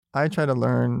I try to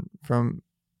learn from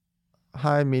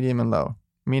high, medium, and low,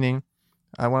 meaning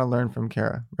I want to learn from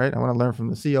Kara, right? I want to learn from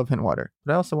the CEO of Hintwater,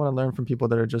 but I also want to learn from people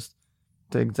that are just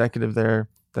the executive there,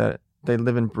 that they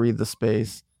live and breathe the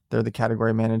space. They're the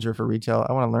category manager for retail.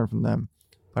 I want to learn from them,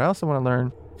 but I also want to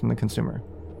learn from the consumer.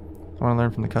 I want to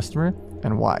learn from the customer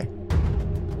and why.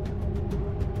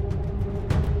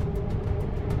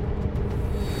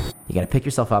 You got to pick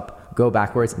yourself up, go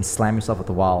backwards, and slam yourself at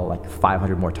the wall like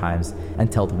 500 more times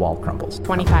until the wall crumbles.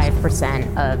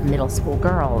 25% of middle school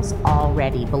girls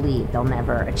already believe they'll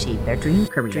never achieve their dream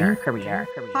career.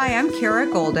 Hi, I'm Kara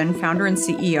Golden, founder and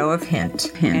CEO of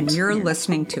Hint. And you're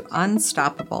listening to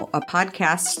Unstoppable, a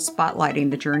podcast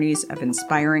spotlighting the journeys of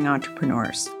inspiring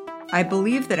entrepreneurs. I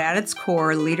believe that at its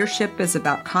core, leadership is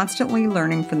about constantly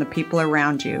learning from the people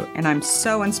around you, and I'm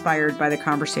so inspired by the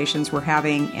conversations we're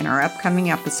having in our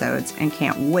upcoming episodes and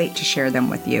can't wait to share them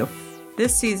with you.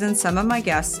 This season, some of my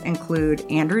guests include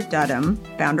Andrew Dudham,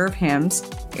 founder of Hims,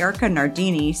 Erica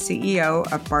Nardini, CEO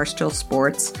of Barstool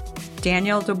Sports,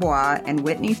 Danielle Dubois and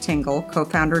Whitney Tingle,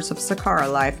 co-founders of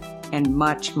Sakara Life, and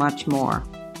much, much more.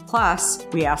 Plus,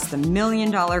 we ask the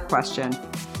million-dollar question: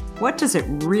 what does it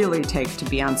really take to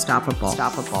be unstoppable?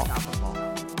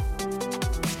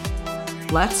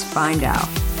 Let's find out.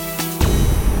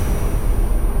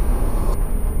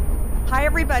 Hi,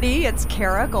 everybody. It's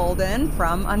Kara Golden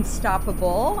from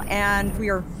Unstoppable, and we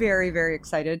are very, very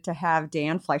excited to have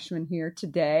Dan Fleyshman here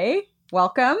today.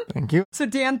 Welcome. Thank you. So,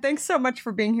 Dan, thanks so much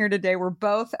for being here today. We're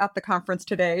both at the conference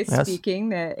today, speaking,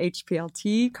 the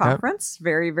HPLT conference. Yep.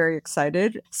 Very, very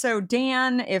excited. So,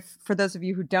 Dan, if for those of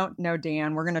you who don't know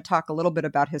Dan, we're going to talk a little bit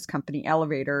about his company,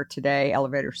 Elevator, today,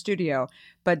 Elevator Studio.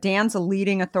 But Dan's a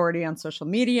leading authority on social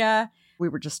media. We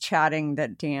were just chatting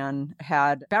that Dan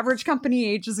had a beverage company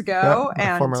ages ago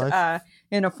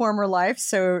in a former life.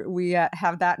 So we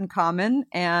have that in common.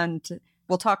 And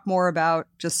we'll talk more about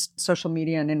just social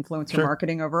media and influencer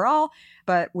marketing overall,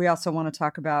 but we also want to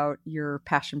talk about your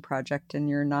passion project and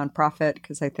your nonprofit,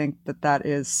 because I think that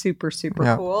is super, super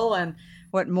cool, and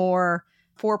what more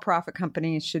for-profit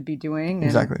companies should be doing,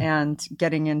 and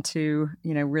getting into,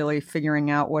 really figuring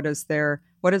out what is their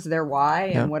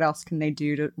why and what else can they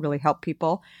do to really help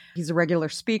people. He's a regular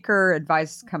speaker,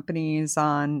 advises companies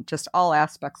on just all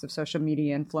aspects of social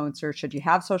media influencers. Should you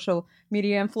have social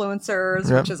media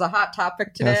influencers, which is a hot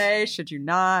topic today? Yes. Should you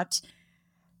not?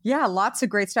 Yeah, lots of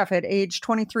great stuff. At age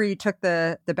 23, took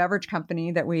the beverage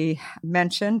company that we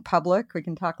mentioned public. We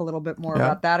can talk a little bit more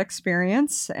about that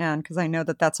experience. And because I know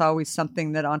that's always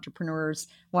something that entrepreneurs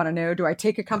want to know. Do I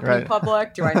take a company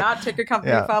public? Do I not take a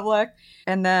company public?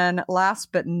 And then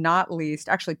last but not least,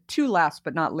 actually two last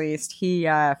but not least, he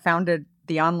founded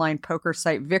the online poker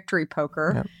site Victory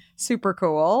Poker. Yep. Super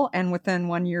cool. And within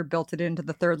 1 year, built it into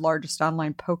the third largest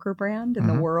online poker brand in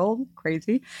the world.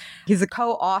 Crazy. He's a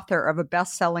co-author of a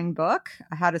best-selling book,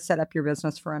 How to Set Up Your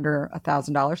Business for Under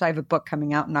 $1,000. I have a book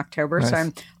coming out in October. Nice. So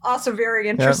I'm also very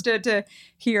interested to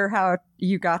hear how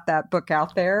you got that book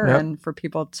out there and for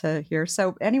people to hear.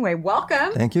 So anyway,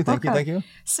 welcome. Thank you. Thank you.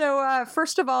 So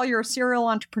first of all, you're a serial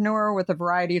entrepreneur with a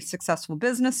variety of successful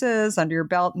businesses under your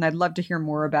belt. And I'd love to hear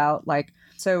more about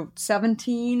so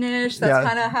 17-ish, that's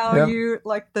kind of how you,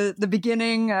 the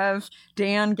beginning of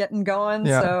Dan getting going.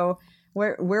 Yeah. So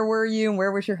where were you and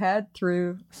where was your head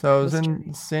through? So I was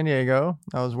in San Diego.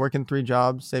 I was working 3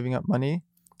 jobs, saving up money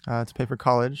to pay for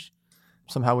college.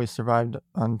 Somehow we survived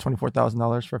on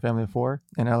 $24,000 for a family of 4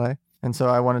 in LA. And so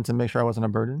I wanted to make sure I wasn't a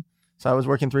burden. So I was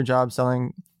working 3 jobs,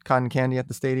 selling cotton candy at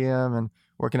the stadium and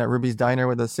working at Ruby's Diner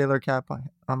with a sailor cap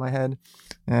on my head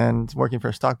and working for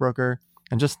a stockbroker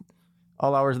and just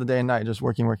all hours of the day and night, just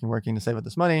working to save up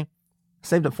this money.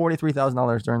 Saved up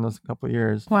 $43,000 during those couple of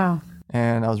years. Wow.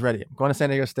 And I was ready. I'm going to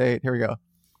San Diego State. Here we go.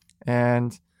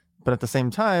 But at the same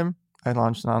time, I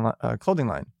launched a clothing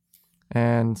line.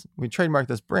 And we trademarked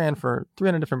this brand for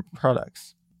 300 different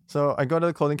products. So I go to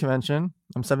the clothing convention.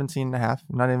 I'm 17 and a half.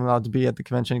 I'm not even allowed to be at the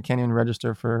convention. Can't even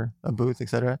register for a booth,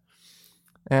 etc.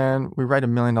 And we write $1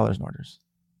 million in orders.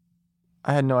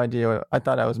 I had no idea. I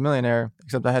thought I was a millionaire,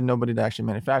 except I had nobody to actually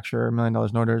manufacture $1 million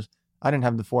in orders. I didn't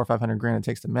have the $400,000 or $500,000 it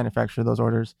takes to manufacture those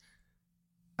orders.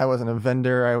 I wasn't a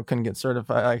vendor. I couldn't get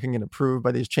certified. I couldn't get approved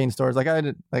by these chain stores. I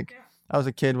was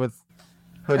a kid with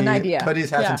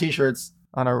hoodies, hats, and T-shirts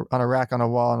on a rack on a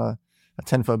wall in a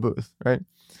 10-foot booth, right?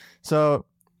 So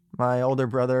my older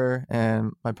brother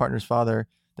and my partner's father,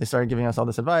 they started giving us all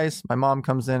this advice. My mom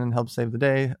comes in and helps save the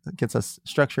day, gets us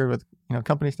structured with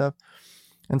company stuff,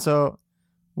 and so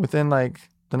within the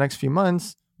next few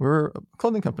months, we were a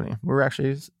clothing company. We were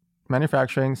actually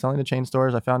manufacturing, selling to chain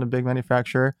stores. I found a big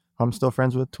manufacturer who I'm still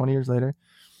friends with 20 years later.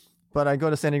 But I go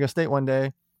to San Diego State one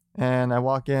day And I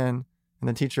walk in and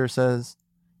the teacher says,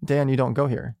 Dan, you don't go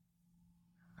here.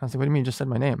 I was like, what do you mean you just said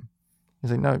my name?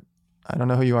 He's like, no, I don't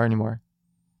know who you are anymore.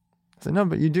 I said, no,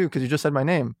 but you do because you just said my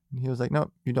name. And he was like,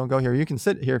 no, you don't go here. You can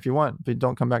sit here if you want, but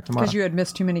don't come back tomorrow. Because you had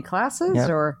missed too many classes? Yep.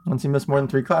 Or once you miss more than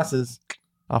 3 classes,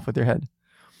 off with your head.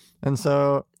 And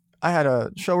so I had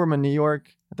a showroom in New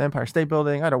York at the Empire State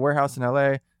Building. I had a warehouse in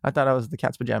LA. I thought I was the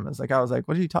cat's pajamas. Like, I was like,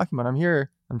 what are you talking about? I'm here.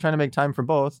 I'm trying to make time for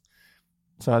both.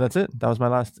 So that's it. That was my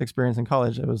last experience in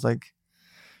college. It was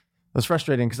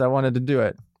frustrating because I wanted to do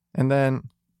it. And then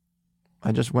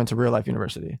I just went to real life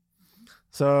university.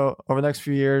 So over the next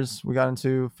few years, we got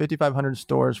into 5,500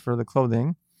 stores for the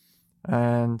clothing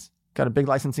and got a big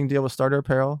licensing deal with Starter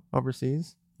Apparel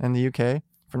overseas in the UK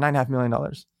for $9.5 million.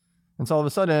 And so all of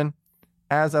a sudden,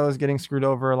 as I was getting screwed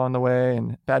over along the way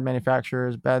and bad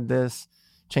manufacturers, bad this,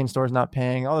 chain stores not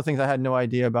paying, all the things I had no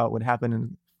idea about would happen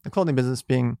in the clothing business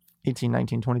being 18,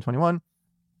 19, 20, 21,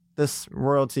 this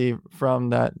royalty from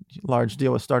that large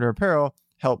deal with Starter Apparel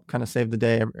helped kind of save the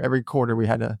day. Every quarter we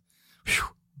had to,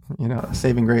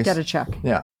 saving grace. Get a check.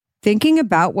 Yeah. Thinking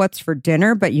about what's for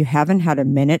dinner, but you haven't had a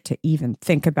minute to even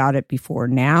think about it before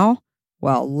now?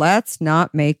 Well, let's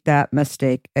not make that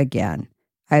mistake again.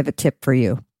 I have a tip for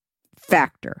you.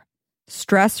 Factor.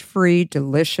 Stress-free,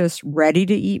 delicious,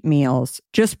 ready-to-eat meals,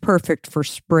 just perfect for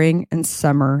spring and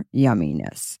summer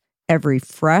yumminess. Every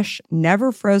fresh,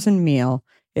 never frozen meal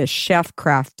is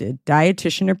chef-crafted,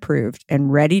 dietitian-approved,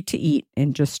 and ready to eat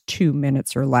in just 2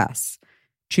 minutes or less.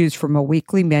 Choose from a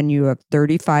weekly menu of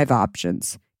 35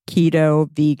 options. Keto,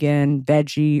 vegan,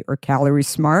 veggie, or calorie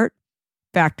smart.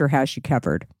 Factor has you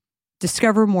covered.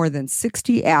 Discover more than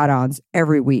 60 add-ons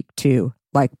every week, too,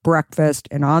 like breakfast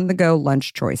and on-the-go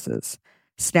lunch choices.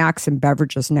 Snacks and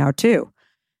beverages now, too.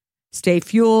 Stay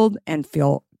fueled and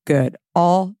feel good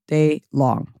all day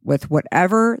long with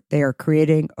whatever they are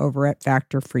creating over at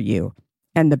Factor for you.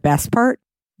 And the best part?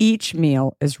 Each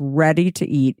meal is ready to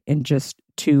eat in just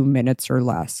 2 minutes or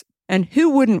less. And who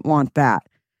wouldn't want that?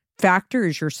 Factor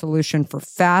is your solution for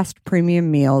fast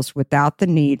premium meals without the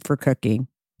need for cooking.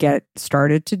 Get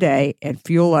started today and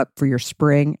fuel up for your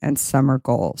spring and summer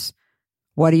goals.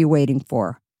 What are you waiting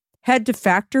for? Head to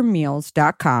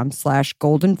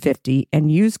factormeals.com/golden50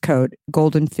 and use code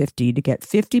golden50 to get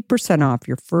 50% off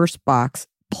your first box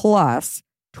plus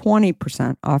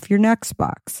 20% off your next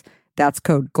box. That's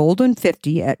code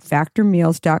golden50 at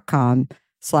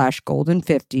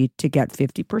factormeals.com/golden50 to get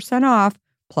 50% off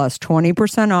plus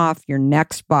 20% off your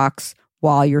next box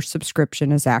while your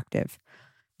subscription is active.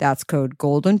 That's code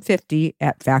golden50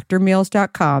 at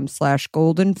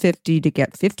factormeals.com/golden50 to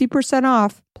get 50%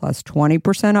 off plus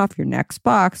 20% off your next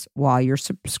box while your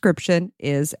subscription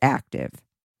is active.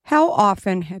 How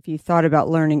often have you thought about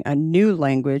learning a new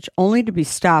language only to be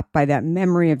stopped by that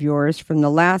memory of yours from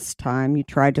the last time you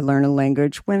tried to learn a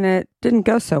language when it didn't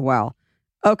go so well?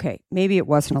 Okay, maybe it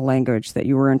wasn't a language that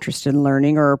you were interested in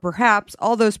learning, or perhaps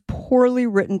all those poorly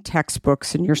written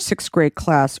textbooks in your 6th grade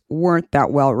class weren't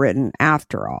that well written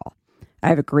after all. I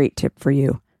have a great tip for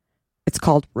you. It's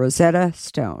called Rosetta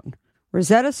Stone.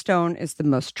 Rosetta Stone is the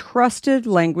most trusted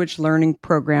language learning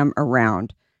program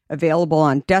around, available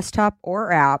on desktop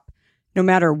or app, no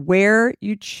matter where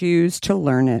you choose to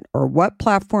learn it or what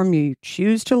platform you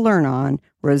choose to learn on.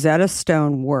 Rosetta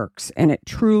Stone works, and it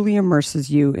truly immerses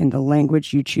you in the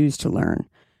language you choose to learn,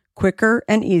 quicker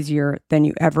and easier than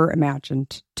you ever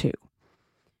imagined to.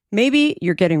 Maybe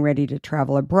you're getting ready to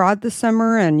travel abroad this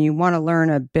summer and you want to learn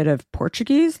a bit of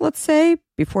Portuguese, let's say,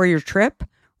 before your trip.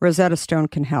 Rosetta Stone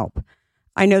can help.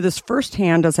 I know this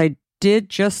firsthand as I did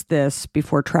just this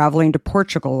before traveling to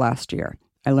Portugal last year.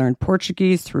 I learned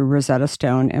Portuguese through Rosetta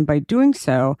Stone, and by doing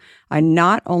so, I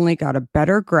not only got a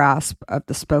better grasp of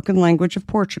the spoken language of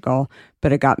Portugal,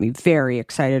 but it got me very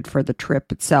excited for the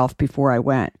trip itself before I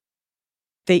went.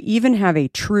 They even have a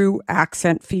true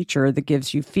accent feature that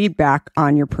gives you feedback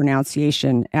on your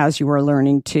pronunciation as you are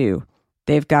learning too.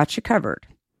 They've got you covered.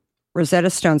 Rosetta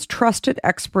Stone's trusted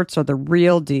experts are the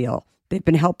real deal. They've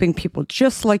been helping people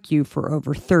just like you for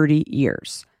over 30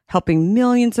 years. Helping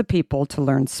millions of people to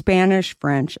learn Spanish,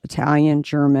 French, Italian,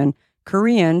 German,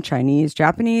 Korean, Chinese,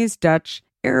 Japanese, Dutch,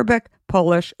 Arabic,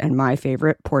 Polish, and my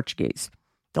favorite, Portuguese.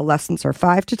 The lessons are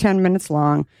 5 to 10 minutes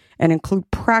long and include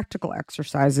practical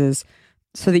exercises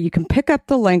so that you can pick up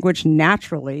the language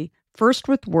naturally, first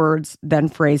with words, then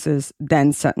phrases,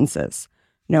 then sentences.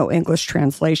 No English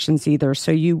translations either,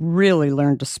 so you really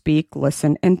learn to speak,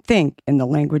 listen, and think in the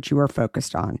language you are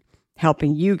focused on,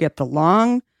 helping you get the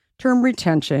long-term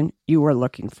retention you are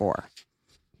looking for.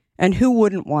 And who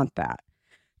wouldn't want that?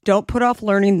 Don't put off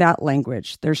learning that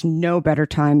language. There's no better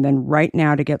time than right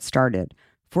now to get started.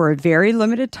 For a very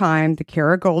limited time, the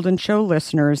Kara Golden Show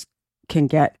listeners can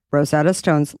get Rosetta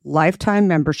Stone's lifetime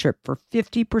membership for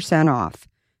 50% off.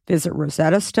 Visit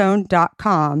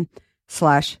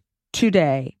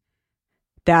rosettastone.com/today.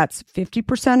 That's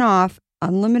 50% off,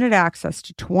 unlimited access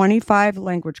to 25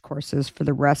 language courses for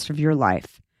the rest of your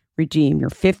life. Redeem your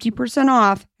 50%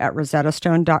 off at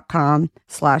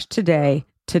rosettastone.com/today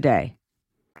today.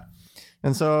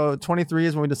 And so 23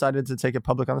 is when we decided to take it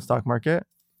public on the stock market.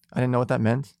 I didn't know what that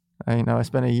meant. I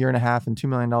spent a year and a half and $2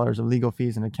 million of legal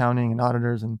fees and accounting and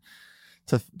auditors and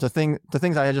to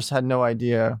things I just had no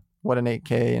idea what an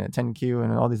 8K and a 10Q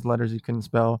and all these letters you couldn't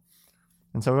spell.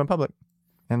 And so we went public.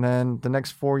 And then the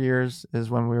next 4 years is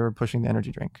when we were pushing the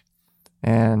energy drink.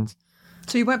 And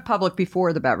so you went public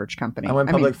before the beverage company. I went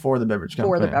public for the beverage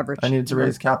company. For the beverage. I needed to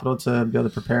raise capital to be able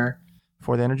to prepare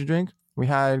for the energy drink. We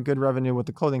had good revenue with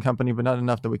the clothing company, but not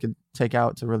enough that we could take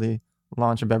out to really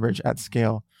launch a beverage at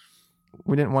scale.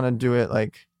 We didn't want to do it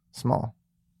like small.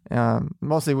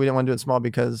 Mostly we didn't want to do it small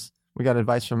because we got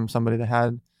advice from somebody that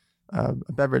had a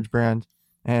beverage brand,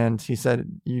 and he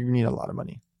said, you need a lot of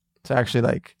money to actually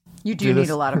like you do need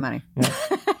a lot of money. Yeah.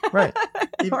 Right.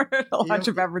 In order to launch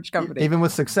a beverage company. Even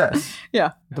with success.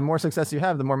 Yeah. The more success you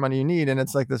have, the more money you need. And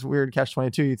it's like this weird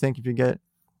catch-22. You think if you get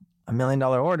 $1 million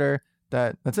order,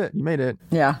 that's it. You made it.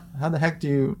 Yeah. How the heck do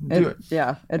you do it?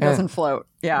 Yeah. It doesn't float.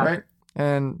 Yeah. Right.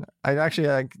 And I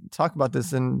actually talk about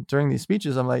this during these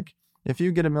speeches. I'm like, if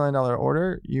you get $1 million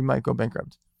order, you might go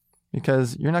bankrupt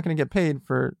because you're not going to get paid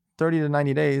for 30 to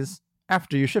 90 days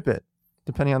after you ship it,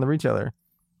 depending on the retailer.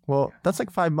 Well, that's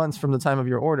like 5 months from the time of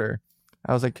your order.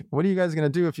 I was like, what are you guys going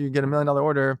to do if you get $1 million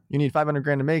order? You need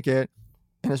 $500,000 to make it.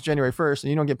 And it's January 1st and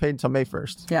you don't get paid until May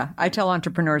 1st. Yeah. I tell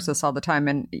entrepreneurs this all the time.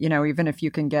 And, even if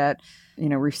you can get,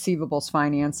 receivables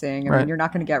financing, I mean, you're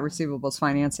not going to get receivables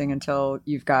financing until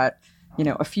you've got,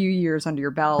 a few years under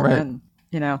your belt. Right. And,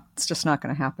 it's just not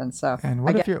going to happen. So, and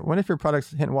what if your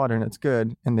product's hitting water and it's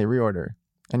good and they reorder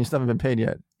and you still haven't been paid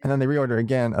yet? And then they reorder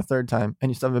again a third time and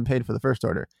you still haven't been paid for the first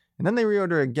order. And then they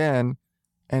reorder again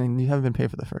and you haven't been paid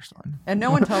for the first one. And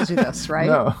no one tells you this, right?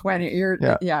 No. When you're,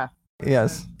 yeah.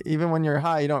 Yes. Even when you're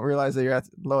high, you don't realize that you're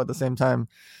low at the same time.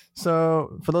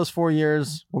 So for those 4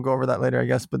 years, we'll go over that later, I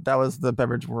guess, but that was the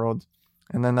beverage world.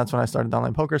 And then that's when I started the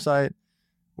online poker site.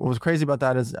 What was crazy about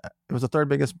that is it was the third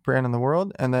biggest brand in the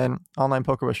world. And then online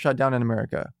poker was shut down in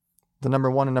America. The number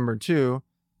 1 and number 2,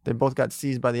 they both got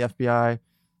seized by the FBI.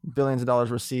 Billions of dollars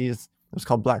were seized. It was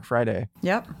called Black Friday.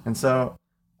 Yep. And so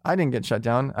I didn't get shut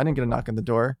down. I didn't get a knock at the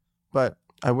door, but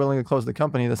I willingly closed the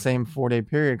company the same 4-day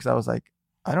period because I was like,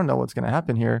 I don't know what's going to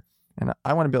happen here. And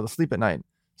I want to be able to sleep at night.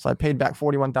 So I paid back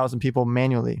 41,000 people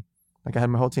manually. Like I had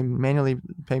my whole team manually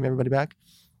paying everybody back.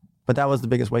 But that was the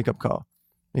biggest wake up call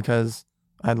because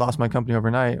I had lost my company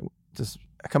overnight. Just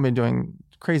a company doing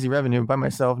crazy revenue by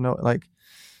myself.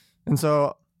 And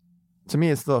so to me,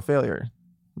 it's still a failure.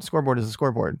 The scoreboard is a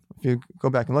scoreboard. If you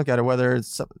go back and look at it, whether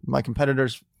it's my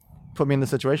competitors put me in the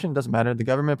situation, it doesn't matter. The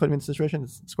government put me in the situation,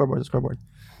 it's scoreboard is a scoreboard.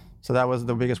 So that was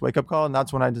the biggest wake up call. And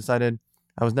that's when I decided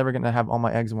I was never going to have all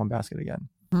my eggs in one basket again.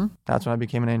 Mm-hmm. That's when I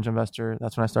became an angel investor.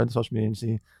 That's when I started the social media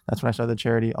agency. That's when I started the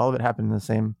charity. All of it happened in the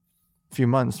same few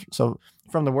months. So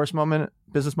from the worst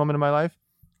business moment of my life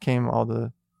came all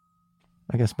the,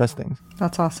 I guess, best things.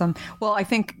 That's awesome. Well, I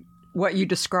think what you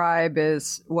describe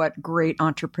is what great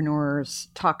entrepreneurs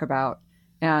talk about.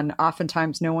 And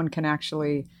oftentimes no one can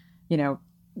actually,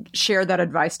 share that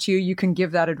advice to you. You can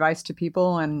give that advice to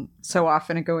people. And so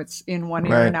often it goes in one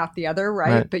ear and out the other,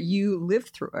 right? But you lived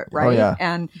through it, right? Oh, yeah.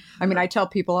 And I mean, I tell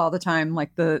people all the time,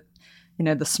 like the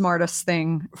smartest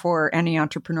thing for any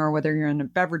entrepreneur, whether you're in a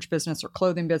beverage business or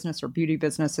clothing business or beauty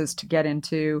business, is to get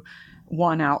into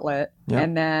one outlet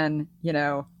and then,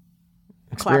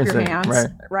 clap your hands,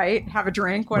 right? Have a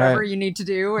drink, whatever you need to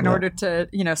do in order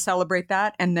to, celebrate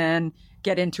that. And then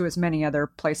get into as many other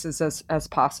places as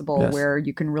possible where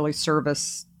you can really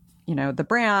service, the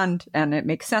brand and it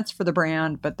makes sense for the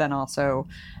brand, but then also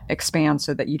expand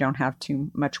so that you don't have too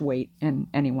much weight in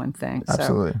any one thing.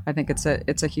 Absolutely. So I think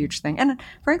it's a huge thing. And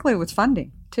frankly, with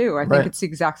funding too, I think it's the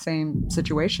exact same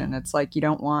situation. It's like you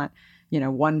don't want,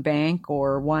 one bank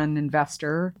or one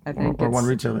investor, I think. Or one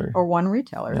retailer. Or one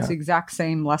retailer. Yeah. It's the exact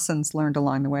same lessons learned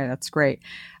along the way. That's great.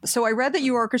 So I read that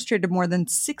you orchestrated more than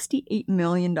 $68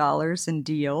 million in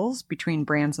deals between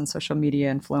brands and social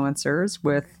media influencers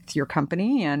with your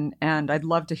company. And I'd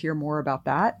love to hear more about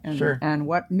that. And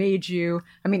what made you,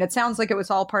 I mean, it sounds like it was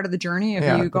all part of the journey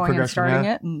of you going and starting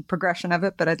it and progression of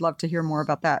it, but I'd love to hear more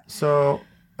about that. So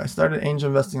I started angel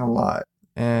investing a lot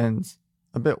and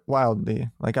a bit wildly.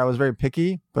 Like I was very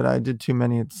picky, but I did too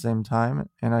many at the same time.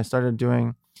 And I started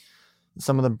doing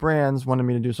some of the brands wanted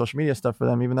me to do social media stuff for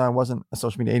them, even though I wasn't a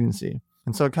social media agency.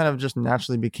 And so it kind of just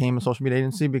naturally became a social media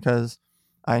agency because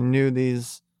I knew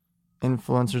these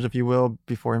influencers, if you will,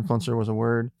 before influencer was a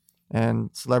word, and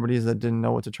celebrities that didn't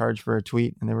know what to charge for a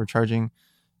tweet, and they were charging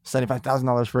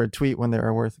 $75,000 for a tweet when they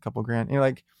were worth a couple grand.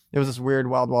 Like, it was this weird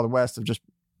wild west of just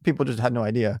people just had no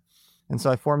idea. And so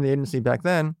I formed the agency back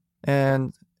then,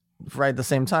 and right at the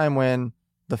same time when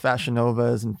the Fashion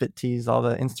Novas and Fit Tees, all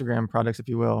the Instagram products, if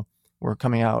you will, were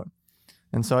coming out.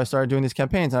 And so I started doing these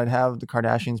campaigns, and I'd have the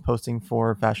Kardashians posting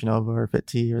for Fashion Nova or Fit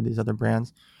Tee or these other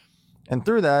brands. And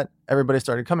through that, everybody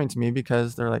started coming to me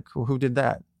because they're like, well, who did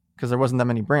that? Because there wasn't that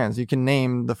many brands. You can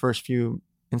name the first few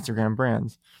Instagram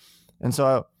brands. And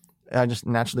so I just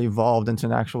naturally evolved into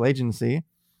an actual agency.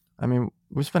 I mean,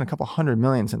 we've spent a couple $100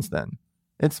 million since then.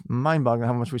 It's mind-boggling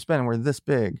how much we spend, and we're this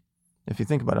big. If you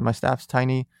think about it, my staff's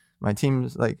tiny. My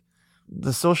team's like,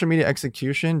 the social media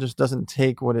execution just doesn't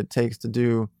take what it takes to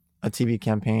do a TV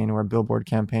campaign or a billboard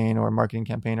campaign or a marketing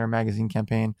campaign or a magazine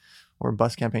campaign or a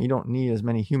bus campaign. You don't need as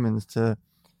many humans to,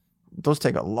 those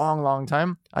take a long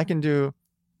time. I can do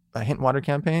a Hint Water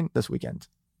campaign this weekend.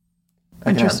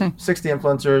 Interesting. 60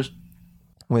 influencers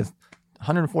with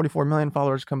 144 million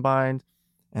followers combined.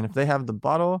 And if they have the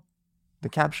bottle, the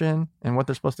caption, and what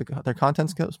their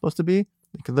content's supposed to be,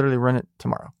 they could literally run it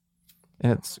tomorrow.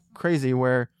 And it's crazy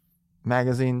where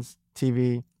magazines,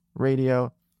 TV,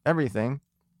 radio, everything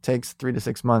takes 3 to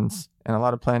 6 months and a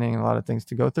lot of planning and a lot of things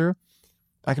to go through.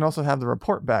 I can also have the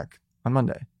report back on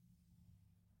Monday.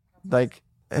 Like,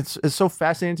 it's so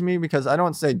fascinating to me because I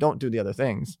don't say don't do the other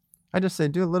things. I just say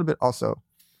do a little bit also.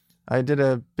 I did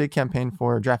a big campaign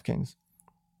for DraftKings,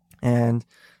 and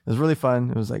it was really fun.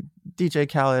 It was like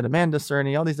DJ Khaled, Amanda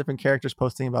Cerny, all these different characters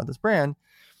posting about this brand.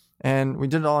 And we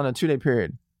did it all in a 2-day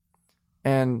period.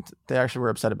 And they actually were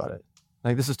upset about it.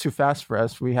 Like, this is too fast for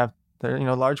us. We have,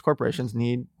 large corporations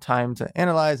need time to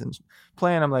analyze and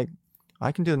plan. I'm like,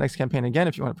 I can do the next campaign again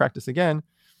if you want to practice again.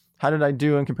 How did I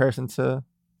do in comparison to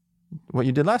what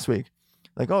you did last week?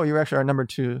 Like, oh, you were actually our number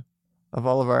 2 of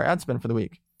all of our ad spend for the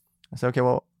week. I said, okay,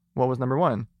 well, what was number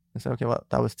 1? I said, okay, well,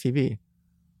 that was TV.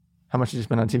 How much did you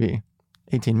spend on TV?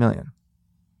 18 million.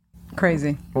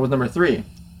 Crazy. What was number 3?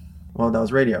 Well, that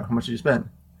was radio. How much did you spend?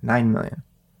 9 million.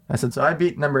 I said, so I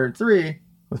beat number 3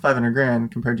 with 500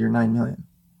 grand compared to your 9 million.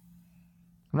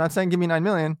 I'm not saying give me 9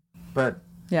 million, but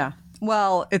yeah.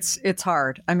 Well, it's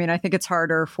hard. I mean, I think it's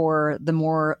harder for the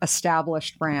more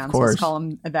established brands. Let's call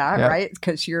them that, yep. Right?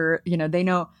 Because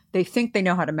they think they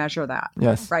know how to measure that.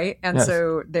 Yes. Right. And yes.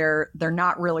 So they're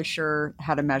not really sure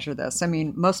how to measure this. I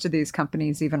mean, most of these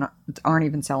companies aren't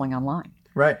even selling online.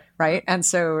 Right. Right. And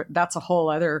so that's a whole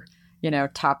other,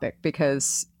 topic,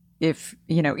 because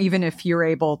even if you're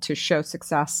able to show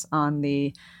success on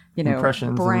the,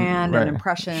 impressions brand and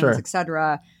impressions, sure. et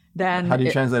cetera, then how do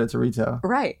you translate it to retail?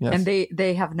 Right. Yes. And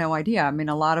they have no idea. I mean,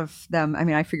 a lot of them,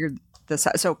 I figured this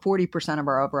out. So 40% of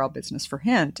our overall business for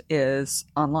Hint is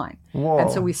online. Whoa,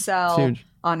 and so we sell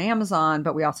on Amazon,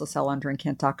 but we also sell on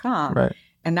drinkhint.com. Right.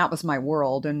 And that was my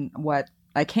world. And what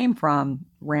I came from,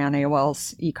 ran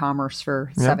AOL's e-commerce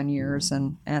for 7 years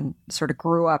and sort of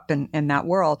grew up in that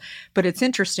world. But it's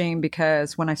interesting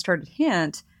because when I started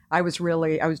Hint, I was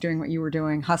doing what you were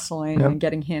doing, hustling and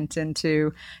getting Hint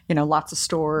into, lots of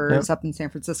stores up in San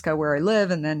Francisco where I live,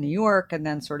 and then New York, and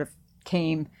then sort of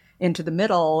came into the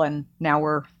middle. And now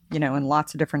we're, in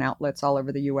lots of different outlets all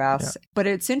over the US. Yeah. But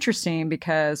it's interesting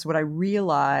because what I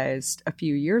realized a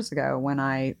few years ago when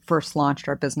I first launched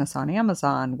our business on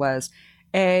Amazon was,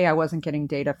 I wasn't getting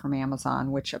data from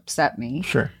Amazon, which upset me.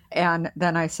 Sure. And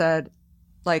then I said,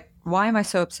 why am I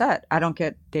so upset? I don't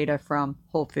get data from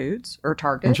Whole Foods or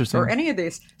Target or any of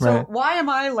these. So why am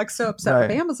I so upset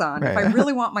with Amazon? Right. If I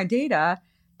really want my data,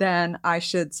 then I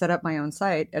should set up my own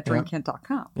site at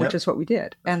drinkhint.com, which is what we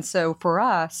did. And so for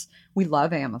us, we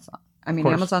love Amazon. I mean,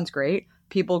 Amazon's great.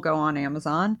 People go on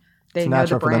Amazon. They know the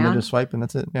brand. It's natural for them to just swipe and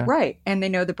that's it. Yeah. Right. And they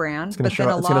know the brand. It's going to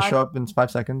show up in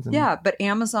 5 seconds. But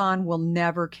Amazon will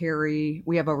never carry,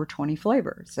 we have over 20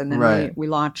 flavors. And then we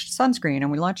launched sunscreen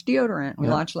and we launched deodorant. We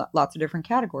launched lots of different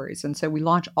categories. And so we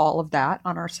launch all of that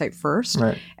on our site first.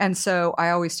 Right. And so I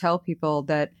always tell people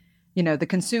that, the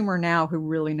consumer now who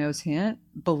really knows Hint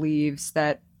believes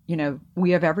that,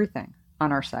 we have everything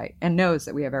on our site and knows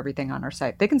that we have everything on our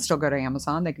site. They can still go to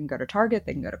Amazon. They can go to Target.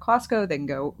 They can go to Costco. They can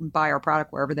go buy our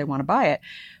product wherever they want to buy it.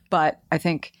 But I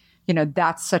think,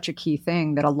 that's such a key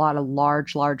thing that a lot of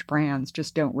large brands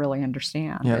just don't really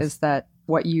understand is that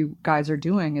what you guys are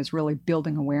doing is really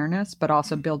building awareness, but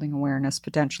also building awareness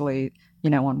potentially,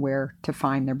 on where to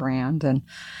find their brand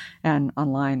and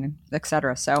online, et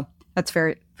cetera. So that's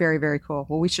very, very, very cool.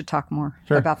 Well, we should talk more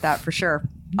about that for sure.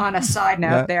 on a side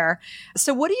note there.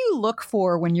 So what do you look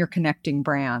for when you're connecting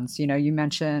brands? You know, you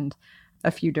mentioned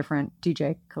a few different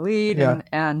DJ Khalid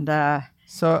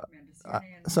So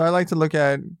I like to look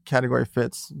at category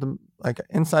fits. Like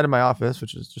inside of my office,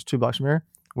 which is just 2 blocks from here,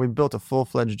 we built a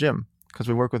full-fledged gym because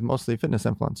we work with mostly fitness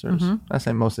influencers. I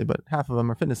say mostly, but half of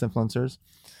them are fitness influencers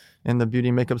in the beauty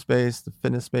and makeup space, the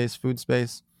fitness space, food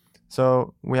space.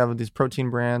 So we have these protein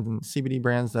brands and CBD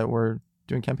brands that we're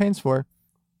doing campaigns for.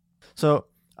 So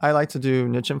I like to do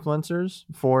niche influencers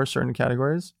for certain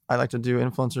categories. I like to do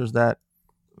influencers that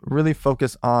really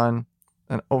focus on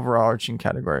an overarching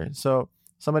category. So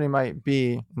somebody might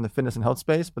be in the fitness and health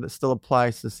space, but it still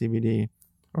applies to CBD,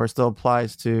 or it still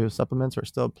applies to supplements, or it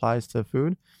still applies to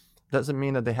food. Doesn't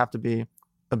mean that they have to be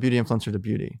a beauty influencer to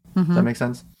beauty. Does that make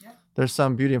sense? Yep. There's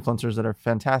some beauty influencers that are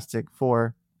fantastic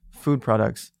for food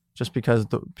products just because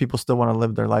people still want to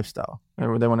live their lifestyle.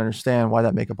 Or they want to understand why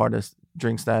that makeup artist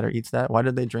drinks that or eats that. Why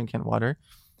did they drink Hint water?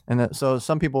 And so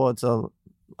some people,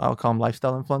 I'll call them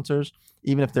lifestyle influencers,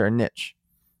 even if they're a niche.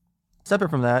 Separate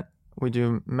from that, we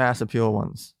do mass appeal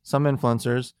ones. Some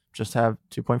influencers just have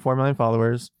 2.4 million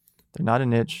followers. They're not a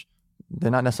niche.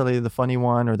 They're not necessarily the funny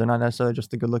one, or they're not necessarily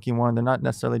just the good looking one. They're not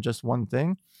necessarily just one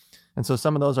thing. And so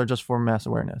some of those are just for mass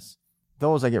awareness.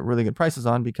 Those I get really good prices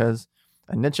on because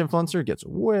a niche influencer gets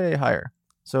way higher.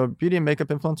 So beauty and makeup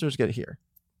influencers get here.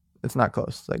 It's not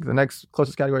close. Like the next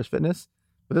closest category is fitness,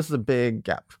 but this is a big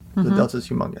gap. The delta is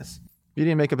humongous.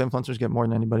 Beauty and makeup influencers get more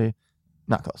than anybody.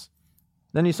 Not close.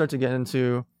 Then you start to get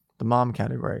into the mom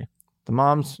category. The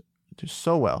moms do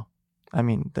so well. I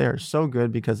mean, they are so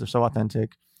good because they're so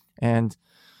authentic. And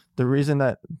the reason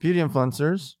that beauty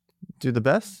influencers do the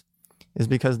best is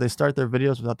because they start their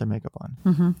videos without their makeup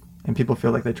on. And people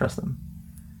feel like they trust them.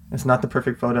 It's not the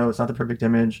perfect photo. It's not the perfect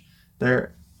image.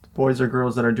 They're boys or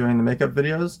girls that are doing the makeup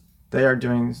videos. They are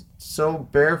doing so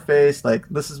barefaced, like,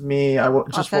 this is me. I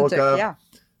just woke up. Yeah.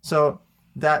 So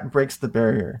that breaks the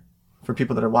barrier for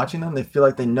people that are watching them. They feel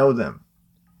like they know them.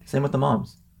 Same with the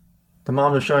moms. The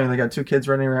moms are showing they got 2 kids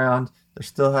running around. They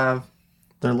still have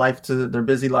their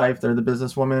busy life. They're the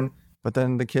businesswoman. But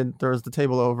then the kid throws the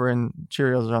table over and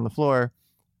Cheerios are on the floor.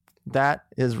 That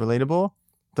is relatable.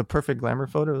 The perfect glamour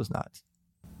photo is not.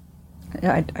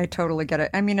 Yeah, I totally get it.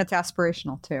 I mean, it's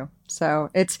aspirational too. So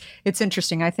it's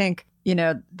interesting. I think,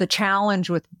 the challenge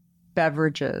with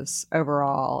beverages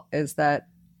overall is that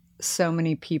so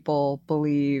many people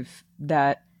believe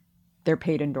that they're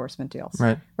paid endorsement deals.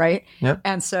 Right? Yep.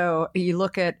 And so you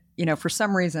look at, for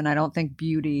some reason, I don't think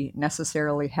beauty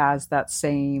necessarily has that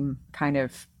same kind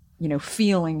of,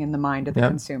 feeling in the mind of the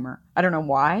consumer. I don't know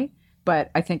why,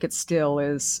 but I think it still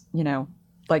is,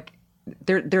 like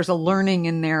there's a learning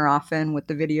in there often with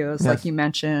the videos, like you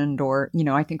mentioned, or,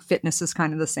 I think fitness is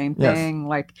kind of the same thing,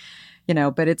 like,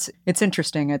 but it's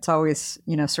interesting. It's always,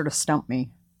 sort of stumped me,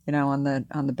 on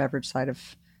the beverage side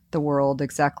of the world,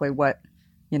 exactly what,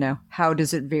 how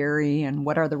does it vary and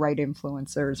what are the right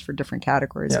influencers for different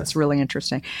categories? It's really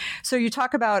interesting. So you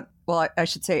talk about, well, I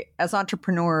should say, as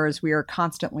entrepreneurs, we are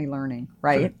constantly learning,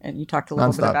 right? Sure. And you talked a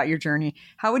little bit about your journey.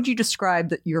 How would you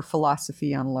describe your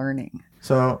philosophy on learning?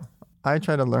 So I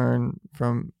try to learn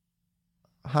from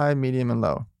high, medium, and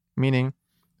low, meaning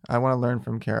I want to learn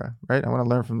from Kara, right? I want to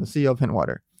learn from the CEO of Hint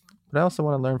Water, but I also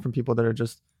want to learn from people that are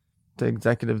just the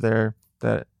executive there,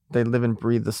 that they live and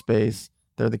breathe the space.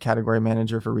 They're the category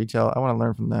manager for retail. I want to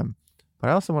learn from them, but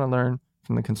I also want to learn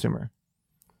from the consumer.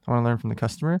 I want to learn from the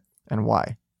customer and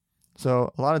why.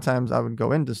 So a lot of times I would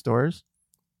go into stores,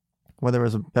 whether it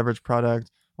was a beverage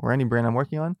product or any brand I'm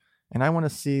working on, and I want to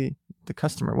see the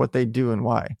customer, what they do and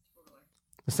why.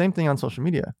 The same thing on social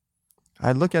media.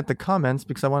 I look at the comments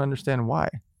because I want to understand why.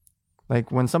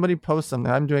 Like when somebody posts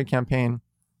something, I'm doing a campaign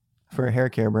for a hair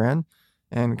care brand,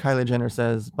 and Kylie Jenner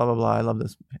says, blah, blah, blah, I love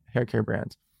this hair care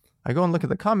brand. I go and look at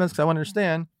the comments because I want to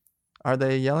understand, are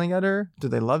they yelling at her? Do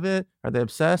they love it? Are they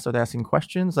obsessed? Are they asking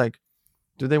questions? Like,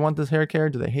 do they want this hair care?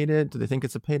 Do they hate it? Do they think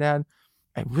it's a paid ad?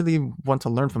 I really want to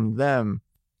learn from them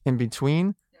in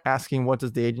between, asking what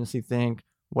does the agency think?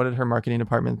 What did her marketing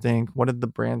department think? What did the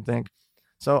brand think?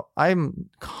 So I'm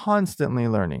constantly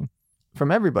learning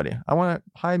from everybody. I want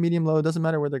to high, medium, low. It doesn't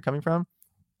matter where they're coming from.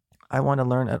 I want to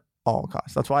learn at all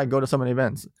costs. That's why I go to so many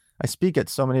events. I speak at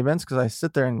so many events because I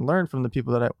sit there and learn from the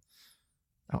people that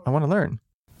I want to learn.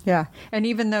 Yeah. And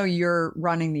even though you're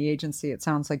running the agency, it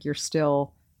sounds like you're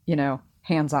still,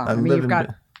 hands-on. I mean, you've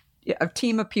got a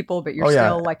team of people, but you're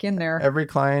still like in there. Every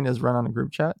client is run on a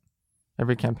group chat.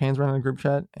 Every campaign's run on a group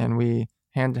chat, and we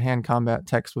hand-to-hand combat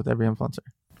text with every influencer.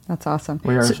 That's awesome.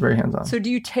 We are very hands-on. So do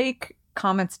you take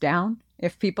comments down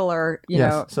if people are,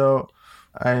 Yes. So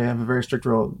I have a very strict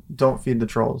rule. Don't feed the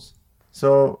trolls.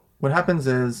 So what happens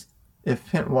is if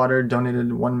Hint Water donated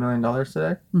 $1 million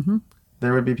today,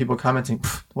 there would be people commenting,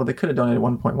 well, they could have donated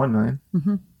 1.1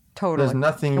 million. Totally. There's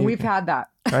nothing. And we've had that.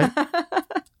 Right?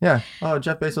 Yeah. Oh,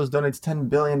 Jeff Bezos donates $10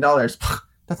 billion.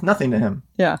 That's nothing to him.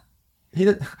 Yeah.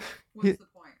 What's the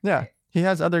point? Yeah. He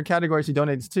has other categories he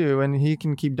donates to, and he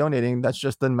can keep donating. That's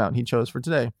just the amount he chose for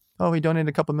today. Oh, he donated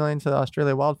a couple million to the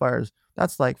Australia wildfires.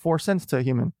 That's like 4 cents to a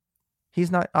human.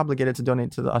 He's not obligated to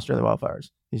donate to the Australia wildfires.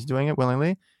 He's doing it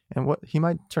willingly, and what he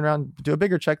might turn around and do a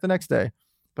bigger check the next day.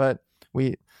 But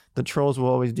the trolls will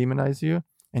always demonize you,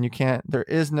 and you can't. There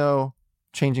is no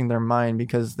changing their mind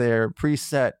because they're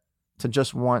preset to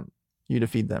just want you to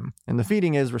feed them, and the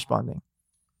feeding is responding.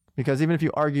 Because even if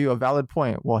you argue a valid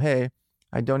point, well, hey,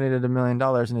 I donated $1 million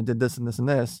and it did this and this and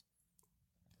this,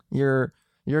 your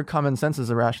common sense is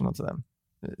irrational to them.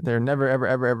 They're never, ever,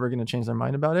 ever, ever going to change their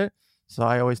mind about it. So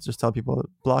I always just tell people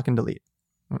block and delete.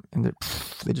 And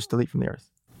they just delete from the earth.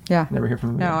 Yeah. Never hear from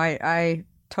them No, again. I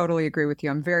totally agree with you.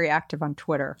 I'm very active on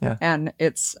Twitter. Yeah. And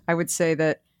I would say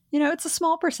that, it's a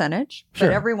small percentage, Sure.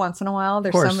 but every once in a while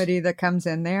there's somebody that comes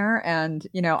in there and,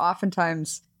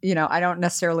 oftentimes, I don't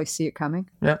necessarily see it coming.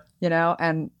 Yeah.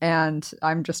 And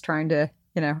I'm just trying to,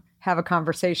 have a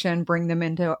conversation, bring them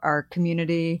into our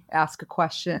community, ask a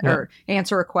question or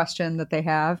answer a question that they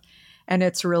have. And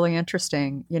it's really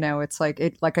interesting. It's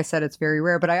like I said, it's very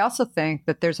rare. But I also think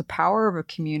that there's a power of a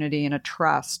community and a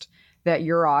trust that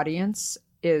your audience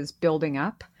is building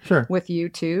up with you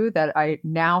too, that I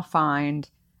now find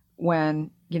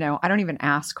when, I don't even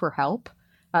ask for help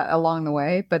along the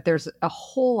way, but there's a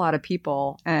whole lot of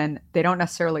people and they don't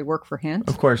necessarily work for Hint.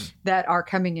 Of course. That are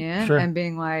coming in and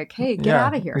being like, hey, get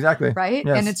out of here. Exactly. Right.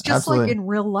 Yes, and it's just absolutely. like in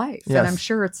real life. Yes. And I'm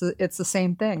sure it's the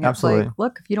same thing. Absolutely. It's like,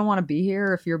 look, if you don't want to be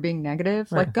here, if you're being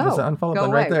negative, like go. There's an unfollow go button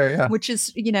away. right there. Yeah. Which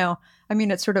is,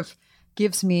 it sort of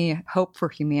gives me hope for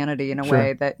humanity in a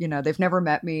way that, they've never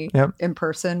met me in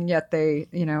person, yet they,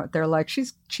 they're like,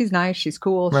 she's nice, she's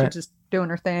cool, she's just doing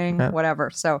her thing, whatever.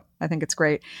 So I think it's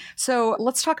great. So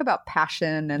let's talk about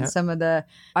passion and some of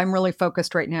I'm really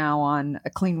focused right now on a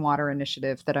clean water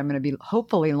initiative that I'm going to be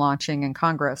hopefully launching in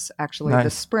Congress actually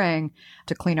this spring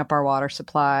to clean up our water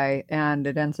supply. And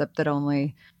it ends up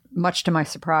that much to my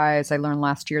surprise, I learned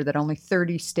last year that only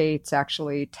 30 states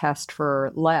actually test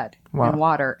for lead in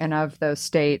water. And of those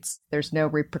states, there's no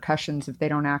repercussions if they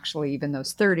don't even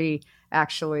those 30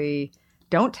 actually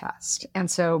don't test. And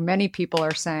so many people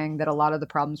are saying that a lot of the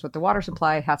problems with the water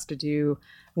supply has to do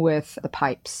with the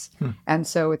pipes. And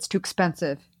so it's too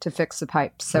expensive to fix the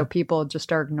pipes. So people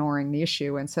just are ignoring the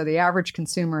issue. And so the average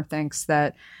consumer thinks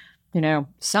that,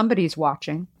 somebody's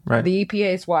watching. Right. The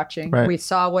EPA is watching. Right. We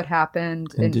saw what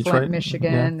happened in Detroit, Flint,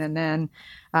 Michigan, and then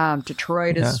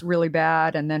Detroit is really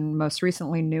bad, and then most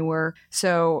recently Newark.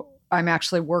 So I'm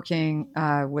actually working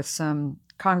with some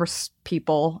Congress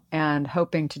people and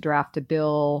hoping to draft a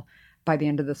bill by the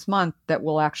end of this month that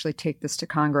will actually take this to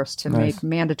Congress to make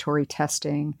mandatory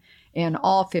testing in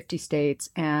all 50 states.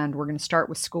 And we're going to start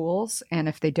with schools. And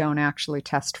if they don't actually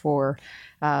test for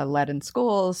lead in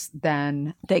schools,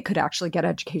 then they could actually get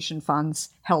education funds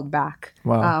held back,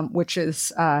 which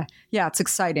is, it's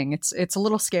exciting. It's a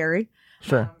little scary.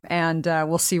 Sure. And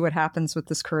we'll see what happens with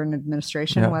this current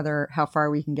administration, how far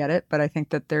we can get it. But I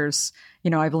think that there's,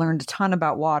 I've learned a ton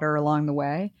about water along the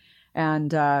way.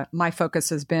 And my focus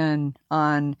has been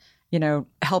on,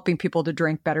 helping people to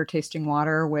drink better tasting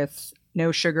water with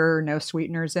no sugar, no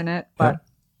sweeteners in it. But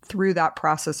through that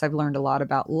process, I've learned a lot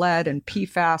about lead and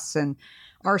PFAS and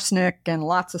arsenic and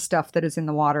lots of stuff that is in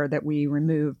the water that we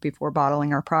remove before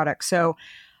bottling our products. So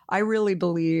I really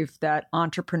believe that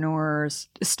entrepreneurs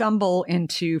stumble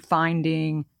into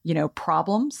finding,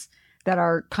 problems that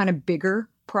are kind of bigger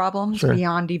problems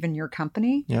beyond even your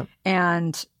company. Yep.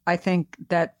 And I think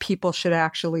that people should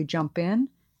actually jump in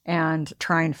and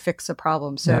try and fix a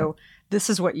problem. So this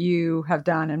is what you have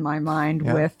done in my mind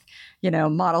with,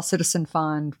 Model Citizen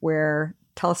Fund,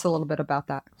 tell us a little bit about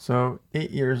that. So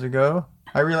 8 years ago,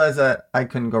 I realized that I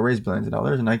couldn't go raise billions of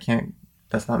dollars and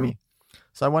that's not me.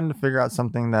 So I wanted to figure out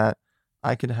something that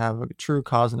I could have a true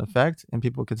cause and effect and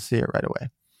people could see it right away.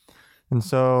 And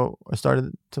so I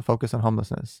started to focus on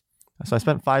homelessness. So I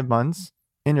spent 5 months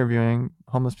interviewing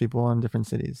homeless people in different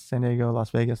cities, San Diego, Las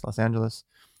Vegas, Los Angeles,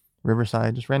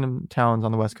 Riverside, just random towns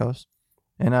on the West Coast.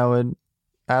 And I would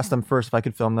ask them first if I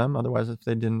could film them. Otherwise, if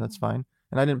they didn't, that's fine.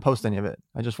 And I didn't post any of it.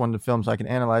 I just wanted to film so I could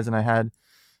analyze. And I had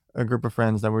a group of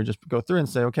friends that would just go through and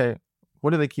say, okay, what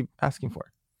do they keep asking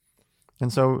for?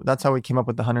 And so that's how we came up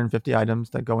with the 150 items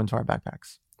that go into our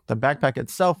backpacks. The backpack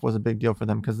itself was a big deal for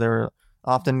them because they were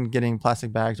often getting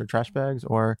plastic bags or trash bags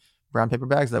or brown paper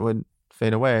bags that would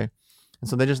fade away. And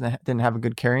so they just didn't have a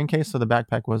good carrying case. So the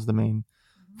backpack was the main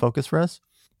focus for us.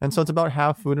 And so it's about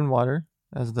half food and water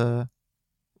out of the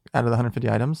 150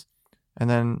 items. And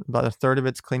then about a third of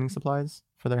it's cleaning supplies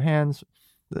for their hands.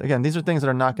 Again, these are things that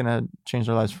are not going to change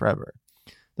their lives forever.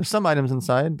 There's some items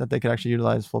inside that they could actually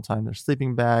utilize full time. There's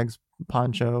sleeping bags,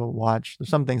 poncho, watch. There's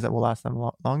some things that will last them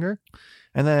longer.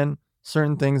 And then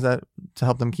certain things that to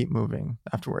help them keep moving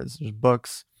afterwards. There's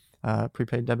books,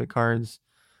 prepaid debit cards.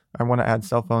 I want to add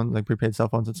cell phones, like prepaid cell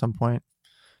phones at some point.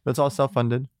 But it's all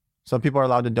self-funded. So people are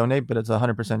allowed to donate, but it's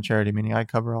 100% charity, meaning I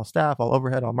cover all staff, all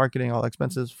overhead, all marketing, all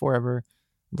expenses forever,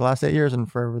 the last 8 years and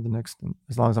forever the next,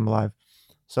 as long as I'm alive.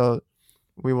 So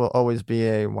we will always be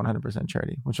a 100%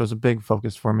 charity, which was a big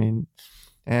focus for me.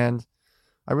 And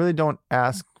I really don't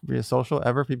ask via social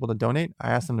ever people to donate.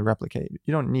 I ask them to replicate.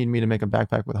 You don't need me to make a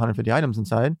backpack with 150 items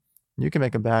inside. You can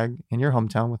make a bag in your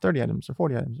hometown with 30 items or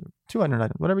 40 items or 200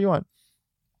 items, whatever you want.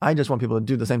 I just want people to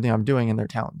do the same thing I'm doing in their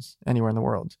towns, anywhere in the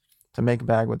world, to make a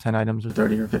bag with 10 items or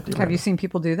 30 or 50. Have you seen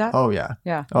people do that? Oh, yeah.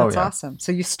 Yeah, that's awesome.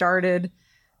 So you started,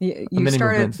 you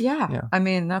started, yeah. I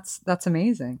mean, that's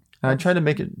amazing. And I try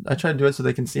to do it so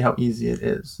they can see how easy it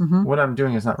is. Mm-hmm. What I'm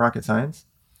doing is not rocket science.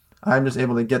 I'm just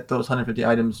able to get those 150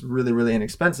 items really, really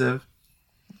inexpensive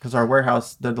because our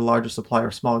warehouse, they're the largest supplier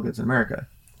of small goods in America.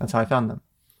 That's how I found them.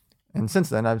 And since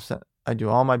then, I do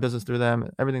all my business through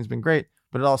them. Everything's been great.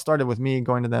 But it all started with me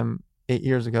going to them 8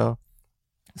 years ago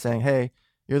saying, hey,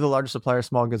 you're the largest supplier of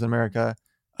small goods in America.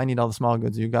 I need all the small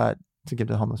goods you got to give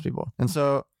to homeless people. And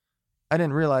so I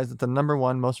didn't realize that the number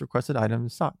one most requested item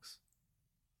is socks.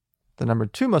 The number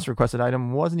two most requested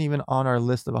item wasn't even on our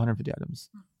list of 150 items.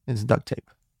 It's duct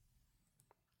tape.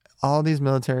 All these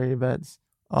military vets,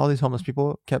 all these homeless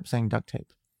people kept saying duct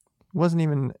tape. It wasn't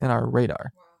even in our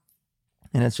radar.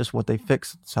 And it's just what they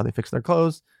fix. It's how they fix their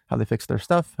clothes, how they fix their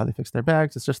stuff, how they fix their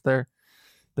bags. It's just their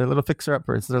little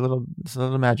fixer-upper. It's their little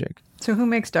magic. So who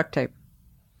makes duct tape?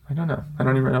 I don't know. I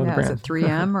don't even know the brand. Is it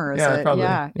 3M or is it? Probably.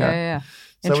 Yeah.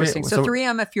 Interesting. So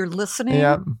 3M, if you're listening,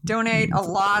 donate a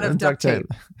lot of duct tape.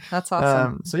 That's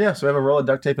awesome. So we have a roll of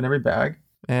duct tape in every bag,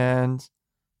 and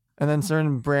then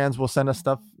certain brands will send us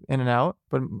stuff in and out,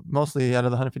 but mostly out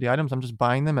of the 150 items, I'm just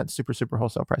buying them at super, super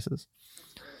wholesale prices.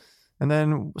 And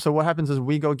then, so what happens is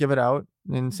we go give it out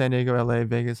in San Diego, LA,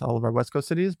 Vegas, all of our West Coast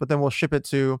cities, but then we'll ship it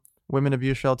to women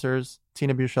abuse shelters, teen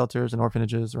abuse shelters, and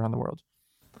orphanages around the world.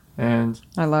 And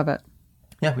I love it.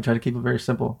 Yeah, we try to keep it very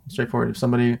simple, straightforward.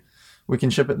 If we can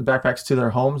ship it the backpacks to their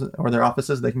homes or their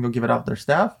offices, they can go give it out to their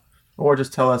staff, or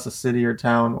just tell us a city or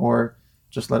town, or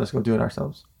just let us go do it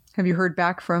ourselves. Have you heard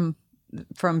back from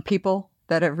people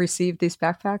that have received these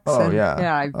backpacks?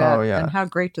 Yeah, I bet. Oh, yeah. And how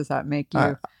great does that make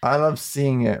you? I love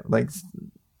seeing it, like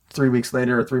 3 weeks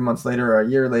later or 3 months later or a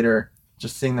year later,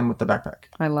 just seeing them with the backpack.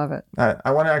 I love it.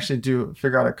 I want to actually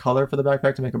figure out a color for the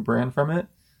backpack to make a brand from it,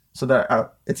 so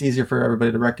that it's easier for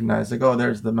everybody to recognize, like, oh,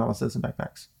 there's the Model Citizen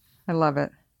backpacks. I love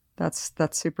it. That's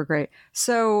super great.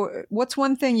 So what's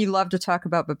one thing you love to talk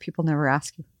about but people never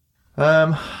ask you?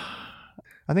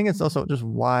 I think it's also just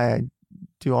why I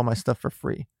do all my stuff for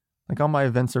free. Like, all my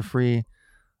events are free.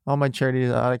 All my charities,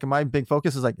 like, my big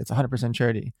focus is like, it's 100%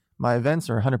 charity. My events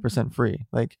are 100% free.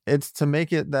 Like, it's to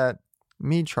make it that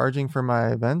me charging for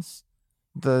my events,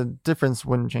 the difference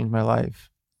wouldn't change my life.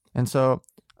 And so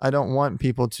I don't want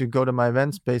people to go to my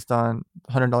events based on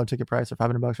 $100 ticket price or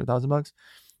 $500 or $1,000.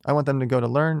 I want them to go to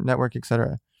learn, network,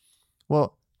 etc.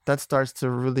 Well, that starts to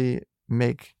really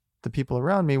make the people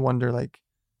around me wonder, like,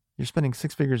 you're spending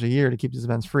 6 figures a year to keep these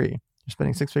events free. You're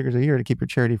spending 6 figures a year to keep your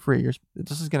charity free.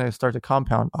 This is going to start to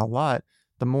compound a lot.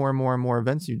 The more and more and more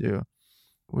events you do,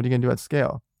 what are you going to do at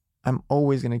scale? I'm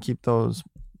always going to keep those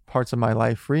parts of my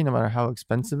life free, no matter how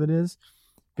expensive it is,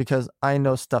 because I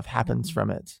know stuff happens from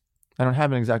it. I don't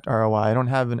have an exact ROI. I don't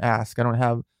have an ask.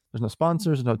 There's no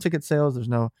sponsors, there's no ticket sales, there's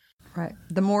no... Right.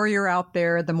 The more you're out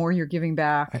there, the more you're giving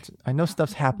back. I know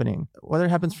stuff's happening. Whether it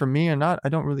happens for me or not, I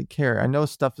don't really care. I know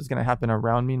stuff is going to happen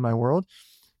around me in my world,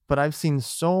 but I've seen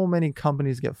so many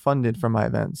companies get funded from my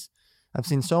events. I've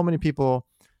seen so many people,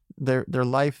 their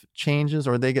life changes,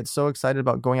 or they get so excited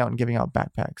about going out and giving out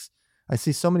backpacks. I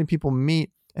see so many people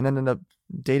meet and then end up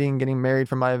dating, getting married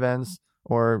from my events,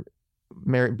 or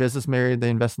business married. They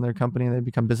invest in their company and they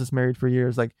become business married for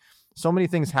years. Like, so many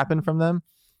things happen from them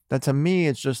that, to me,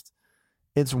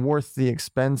 it's worth the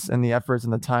expense and the efforts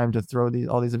and the time to throw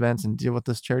all these events and deal with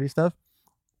this charity stuff,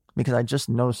 because I just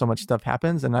know so much stuff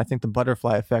happens. And I think the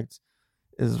butterfly effect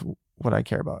is what I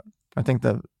care about. I think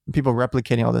the people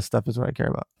replicating all this stuff is what I care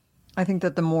about. I think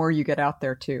that the more you get out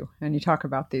there too, and you talk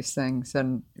about these things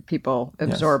and people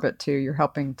absorb it too, you're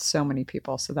helping so many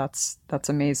people. So that's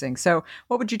amazing. So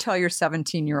what would you tell your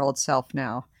 17-year-old self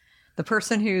now The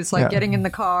person who's like getting in the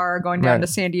car, going down to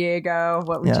San Diego.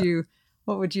 What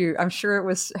would you, I'm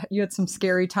sure you had some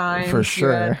scary times. For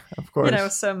sure. Of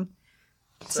course.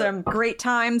 Some great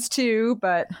times too,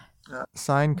 but.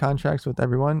 Sign contracts with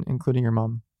everyone, including your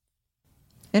mom.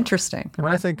 Interesting. And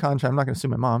when I say contract, I'm not going to sue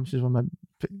my mom. She's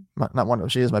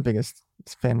she is my biggest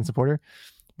fan and supporter.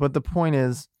 But the point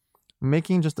is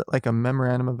making just like a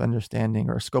memorandum of understanding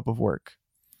or a scope of work.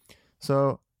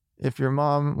 So if your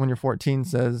mom, when you're 14,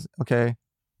 says, okay,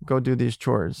 go do these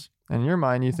chores. And in your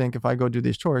mind, you think if I go do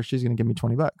these chores, she's going to give me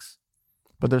 $20.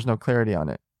 But there's no clarity on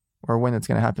it or when it's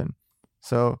going to happen.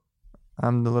 So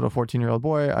I'm the little 14-year-old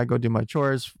boy. I go do my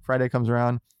chores. Friday comes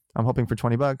around. I'm hoping for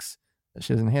 $20.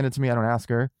 She doesn't hand it to me. I don't ask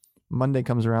her. Monday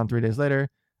comes around 3 days later.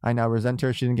 I now resent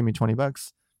her. She didn't give me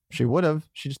 $20. She would have.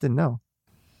 She just didn't know.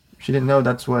 She didn't know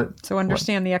that's what. So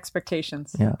understand the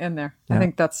expectations in there. Yeah. I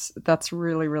think that's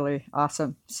really, really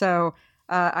awesome. So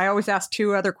I always ask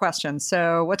 2 other questions.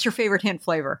 So what's your favorite hint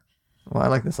flavor? Well, I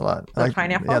like this a lot. The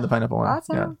pineapple? Yeah, the pineapple one.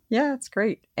 Awesome. Yeah, it's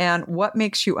great. And what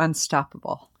makes you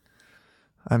unstoppable?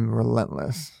 I'm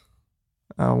relentless.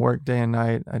 I work day and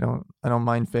night. I don't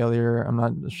mind failure. I'm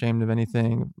not ashamed of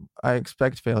anything. I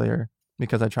expect failure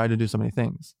because I try to do so many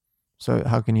things. So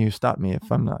how can you stop me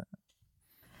if I'm not?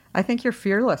 I think you're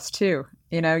fearless too.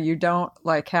 You don't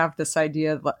like have this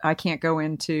idea that I can't go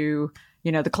into,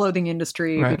 the clothing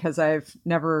industry because I've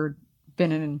never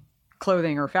been in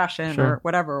clothing or fashion or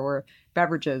whatever, or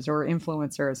beverages or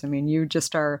influencers. I mean,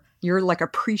 you're like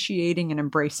appreciating and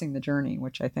embracing the journey,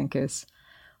 which I think is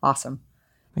awesome.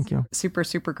 Thank you. Super,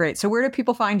 super great. So where do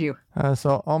people find you?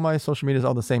 So all my social media is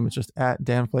all the same. It's just at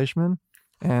Dan Fleyshman.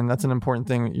 And that's an important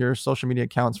thing. Your social media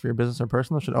accounts for your business or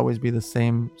personal should always be the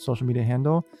same social media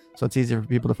handle. So it's easier for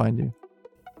people to find you.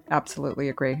 Absolutely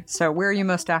agree. So where are you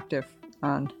most active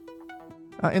on?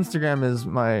 Instagram is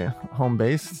my home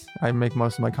base. I make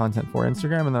most of my content for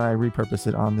Instagram and then I repurpose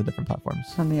it on the different platforms.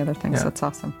 On the other things. Yeah. That's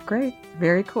awesome. Great.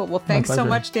 Very cool. Well, thanks so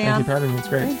much, Dan. Thank you for having me. It's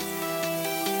great. Thanks.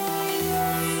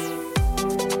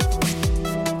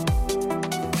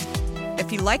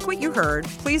 If you like what you heard,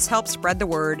 please help spread the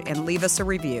word and leave us a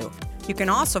review. You can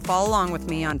also follow along with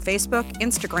me on Facebook,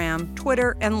 Instagram,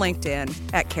 Twitter, and LinkedIn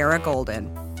at Kara Golden.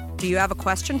 Do you have a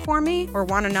question for me or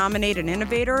want to nominate an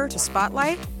innovator to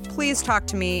spotlight? Please talk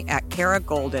to me at Kara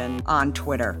Golden on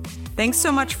Twitter. Thanks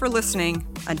so much for listening.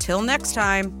 Until next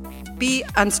time, be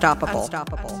unstoppable.